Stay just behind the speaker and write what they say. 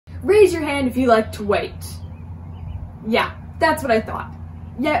Raise your hand if you like to wait. Yeah, that's what I thought.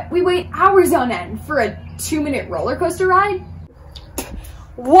 Yet we wait hours on end for a 2-minute roller coaster ride?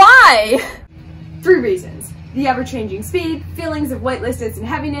 Why? 3 reasons. The ever-changing speed, feelings of weightlessness and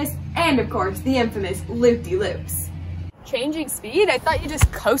heaviness, and of course, the infamous loop-de-loops. Changing speed? I thought you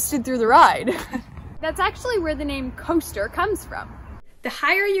just coasted through the ride. That's actually where the name coaster comes from. The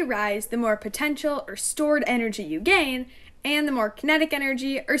higher you rise, the more potential or stored energy you gain, and the more kinetic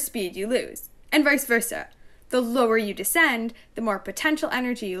energy or speed you lose, and vice versa. The lower you descend, the more potential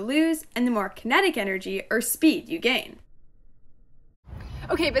energy you lose, and the more kinetic energy or speed you gain.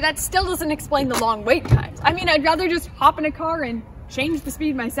 Okay, but that still doesn't explain the long wait times. I mean, I'd rather just hop in a car and change the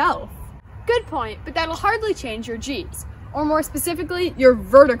speed myself. Good point, but that'll hardly change your G's, or more specifically, your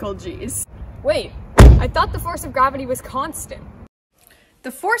vertical G's. Wait, I thought the force of gravity was constant.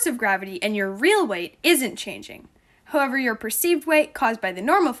 The force of gravity and your real weight isn't changing. However, your perceived weight caused by the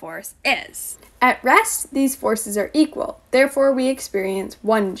normal force is. At rest, these forces are equal, therefore we experience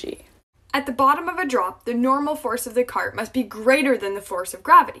 1g. At the bottom of a drop, the normal force of the cart must be greater than the force of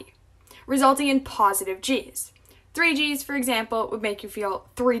gravity, resulting in positive g's. 3 g's, for example, would make you feel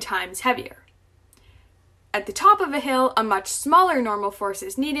 3 times heavier. At the top of a hill, a much smaller normal force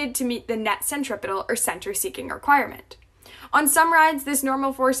is needed to meet the net centripetal or center-seeking requirement. On some rides, this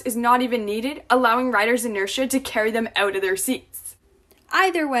normal force is not even needed, allowing riders' inertia to carry them out of their seats.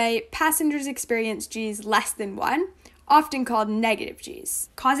 Either way, passengers experience G's less than 1, often called negative G's,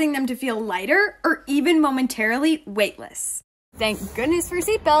 causing them to feel lighter or even momentarily weightless. Thank goodness for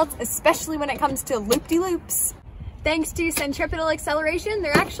seatbelts, especially when it comes to loop-de-loops. Thanks to centripetal acceleration,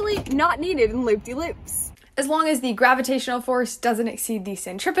 they're actually not needed in loop-de-loops. As long as the gravitational force doesn't exceed the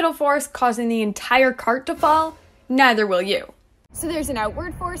centripetal force, causing the entire cart to fall, neither will you. So there's an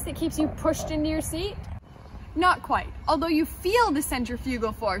outward force that keeps you pushed into your seat? Not quite. Although you feel the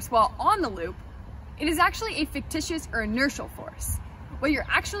centrifugal force while on the loop, it is actually a fictitious or inertial force. What you're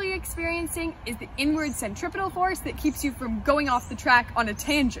actually experiencing is the inward centripetal force that keeps you from going off the track on a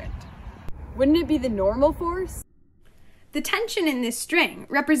tangent. Wouldn't it be the normal force? The tension in this string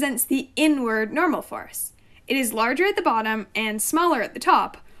represents the inward normal force. It is larger at the bottom and smaller at the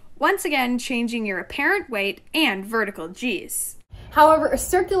top, once again changing your apparent weight and vertical G's. However, a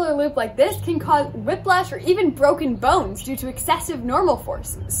circular loop like this can cause whiplash or even broken bones due to excessive normal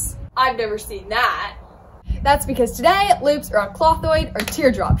forces. I've never seen that. That's because today, loops are a clothoid or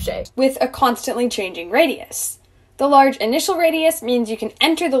teardrop shape, with a constantly changing radius. The large initial radius means you can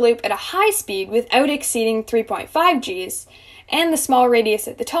enter the loop at a high speed without exceeding 3.5 Gs, and the small radius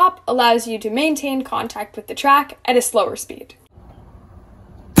at the top allows you to maintain contact with the track at a slower speed.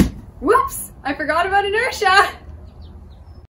 Whoops! I forgot about inertia!